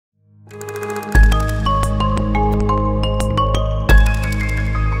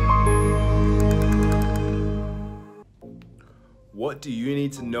what do you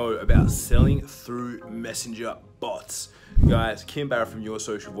need to know about selling through Messenger bots? Guys, Kim Barrett from Your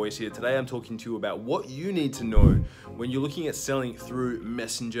Social Voice here. Today I'm talking to you about what you need to know when you're looking at selling through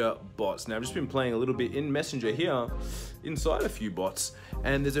Messenger bots. Now, I've just been playing a little bit in Messenger here, inside a few bots,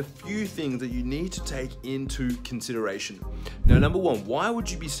 and there's a few things that you need to take into consideration. Now, number one, why would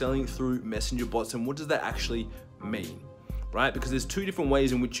you be selling through Messenger bots, and what does that actually mean? Right? Because there's two different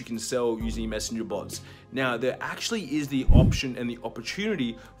ways in which you can sell using Messenger bots. Now, there actually is the option and the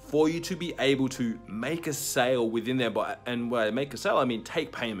opportunity for you to be able to make a sale within their bot. And when I make a sale, I mean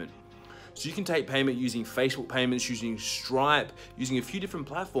take payment. So you can take payment using Facebook payments, using Stripe, using a few different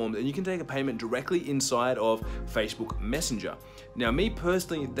platforms, and you can take a payment directly inside of Facebook Messenger. Now, me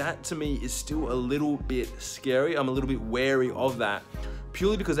personally, that to me is still a little bit scary. I'm a little bit wary of that,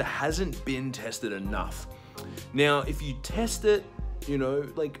 purely because it hasn't been tested enough. Now, if you test it,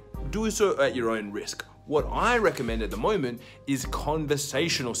 do so at your own risk. What I recommend at the moment is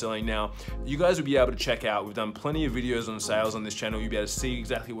conversational selling. Now, you guys will be able to check out, we've done plenty of videos on sales on this channel. You'll be able to see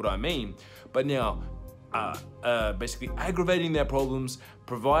exactly what I mean. But now, basically aggravating their problems,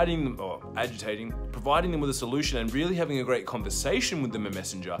 providing them with a solution, and really having a great conversation with them in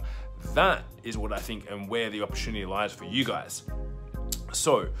Messenger, that is what I think and where the opportunity lies for you guys.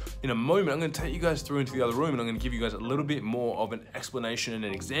 So in a moment, I'm going to take you guys through into the other room, and I'm going to give you guys a little bit more of an explanation and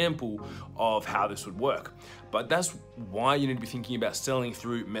an example of how this would work. But that's why you need to be thinking about selling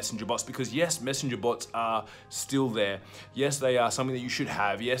through Messenger bots, because yes, Messenger bots are still there. Yes, they are something that you should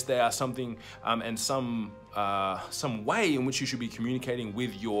have. Yes, they are something and some way in which you should be communicating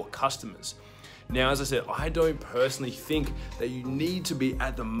with your customers. Now, as I said, I don't personally think that you need to be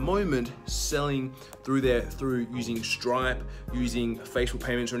at the moment selling through using Stripe, using Facebook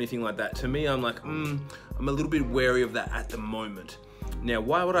payments or anything like that. To me, I'm like, I'm a little bit wary of that at the moment. Now,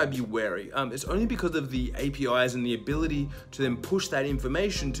 why would I be wary? It's only because of the APIs and the ability to then push that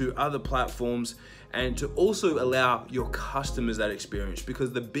information to other platforms and to also allow your customers that experience.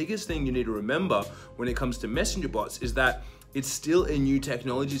 Because the biggest thing you need to remember when it comes to Messenger bots is that it's still a new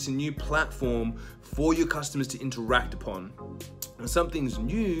technology, it's a new platform for your customers to interact upon. When something's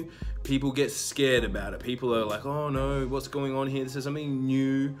new, people get scared about it. People are like, oh no, what's going on here? This is something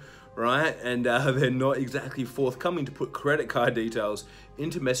new, right? And they're not exactly forthcoming to put credit card details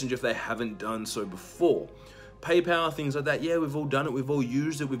into Messenger if they haven't done so before. PayPal, things like that, yeah, we've all done it, we've all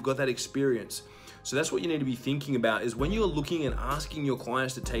used it, we've got that experience. So that's what you need to be thinking about, is when you're looking and asking your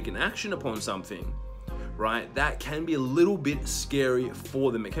clients to take an action upon something, right, that can be a little bit scary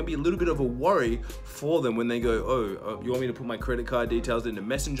for them. It can be a little bit of a worry for them when they go, oh, you want me to put my credit card details into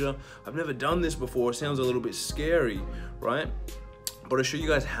Messenger? I've never done this before. It sounds a little bit scary, right? But I'll show you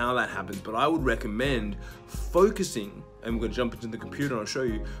guys how that happens. But I would recommend focusing, and we're gonna jump into the computer and I'll show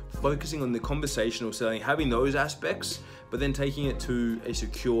you, focusing on the conversational selling, having those aspects, but then taking it to a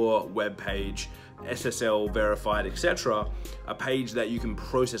secure web page, SSL verified, etc., a page that you can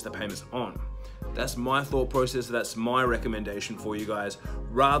process the payments on. That's my thought process, that's my recommendation for you guys,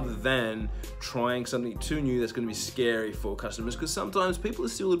 rather than trying something too new that's gonna be scary for customers, because sometimes people are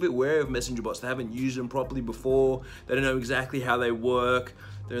still a little bit wary of Messenger bots. They haven't used them properly before, they don't know exactly how they work,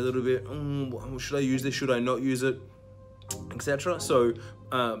 they're a little bit, should I use this, should I not use it, etc. So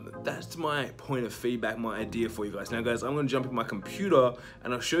that's my point of feedback, my idea for you guys. Now guys, I'm gonna jump in my computer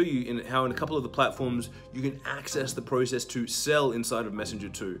and I'll show you how in a couple of the platforms you can access the process to sell inside of Messenger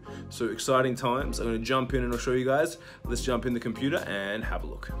too. So exciting times. I'm gonna jump in and I'll show you guys. Let's jump in the computer and have a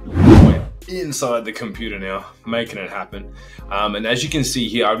look. We're inside the computer now, making it happen. And as you can see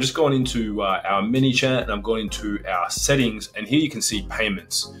here, I've just gone into our mini chat and I'm going into our settings, and here you can see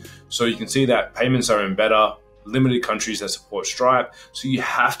payments. So you can see that payments are in beta, limited countries that support Stripe, so you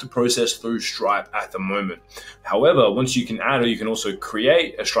have to process through Stripe at the moment. However, once you can add, or you can also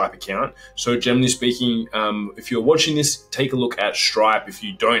create a Stripe account. So generally speaking, if you're watching this, take a look at Stripe. If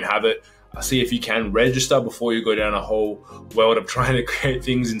you don't have it, see if you can register before you go down a whole world of trying to create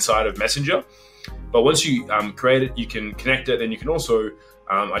things inside of Messenger. But once you create it, you can connect it, then you can also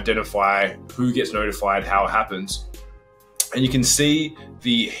identify who gets notified, how it happens. And you can see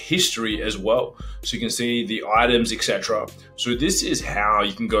the history as well. So you can see the items, etc. So this is how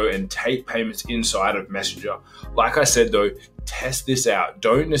you can go and take payments inside of Messenger. Like I said though, test this out.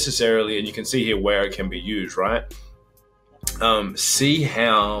 Don't necessarily, and you can see here where it can be used, right? see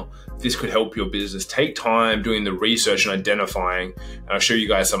how this could help your business. Take time doing the research and identifying, and I'll show you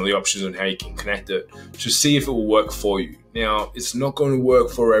guys some of the options on how you can connect it to see if it will work for you. Now, it's not going to work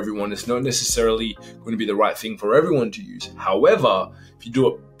for everyone. It's not necessarily going to be the right thing for everyone to use. However, if you do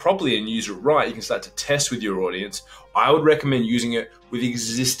it properly and use it right, you can start to test with your audience. I would recommend using it with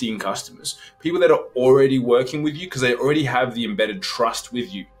existing customers, people that are already working with you because they already have the embedded trust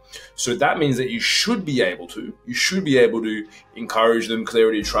with you. So that means that you should be able to encourage them because they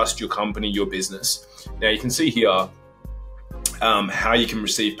already trust your company, your business. Now you can see here how you can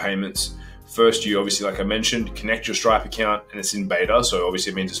receive payments. First, you obviously, like I mentioned, connect your Stripe account, and it's in beta, so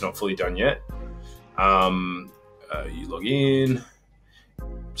obviously it means it's not fully done yet. You log in,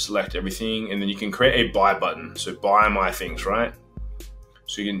 select everything, and then you can create a buy button. So buy my things, right?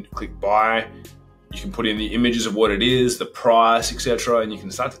 So you can click buy. You can put in the images of what it is, the price, etc., and you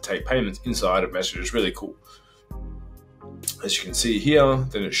can start to take payments inside of Messenger. It's really cool. As you can see here,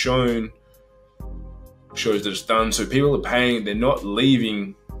 then it's shows that it's done. So people are paying, they're not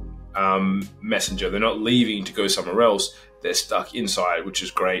leaving Messenger, they're not leaving to go somewhere else, they're stuck inside, which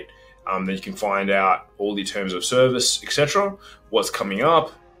is great. Then you can find out all the terms of service, etc., what's coming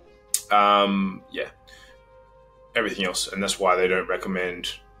up, everything else, and that's why they don't recommend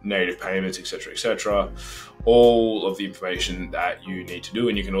native payments, etc., etc. All of the information that you need to do,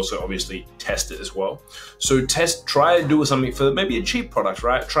 and you can also obviously test it as well. So try and do something for maybe a cheap product,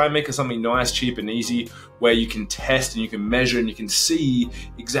 right? Try and make it something nice, cheap, and easy, where you can test and you can measure and you can see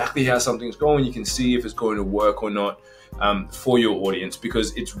exactly how something's going. You can see if it's going to work or not for your audience,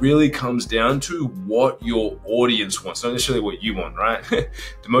 because it really comes down to what your audience wants, not necessarily what you want, right? The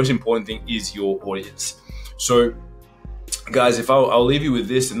most important thing is your audience. So guys, if I'll leave you with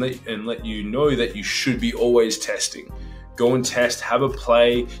this and let you know that you should be always testing. Go and test, have a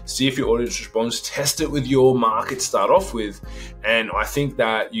play, see if your audience responds, test it with your market to start off with. And I think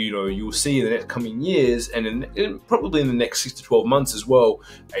that, you'll see in the next coming years and probably in the next 6 to 12 months as well,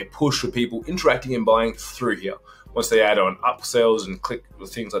 a push for people interacting and buying through here. Once they add on upsells and click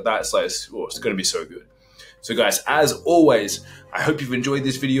things like that, it's going to be so good. So guys, as always, I hope you've enjoyed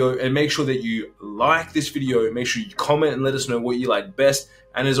this video, and make sure that you like this video. Make sure you comment and let us know what you like best.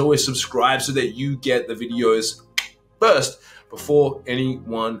 And as always, subscribe so that you get the videos first before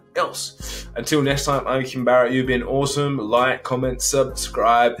anyone else. Until next time, I'm Kim Barrett. You've been awesome. Like, comment,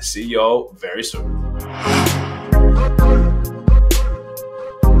 subscribe. See y'all very soon.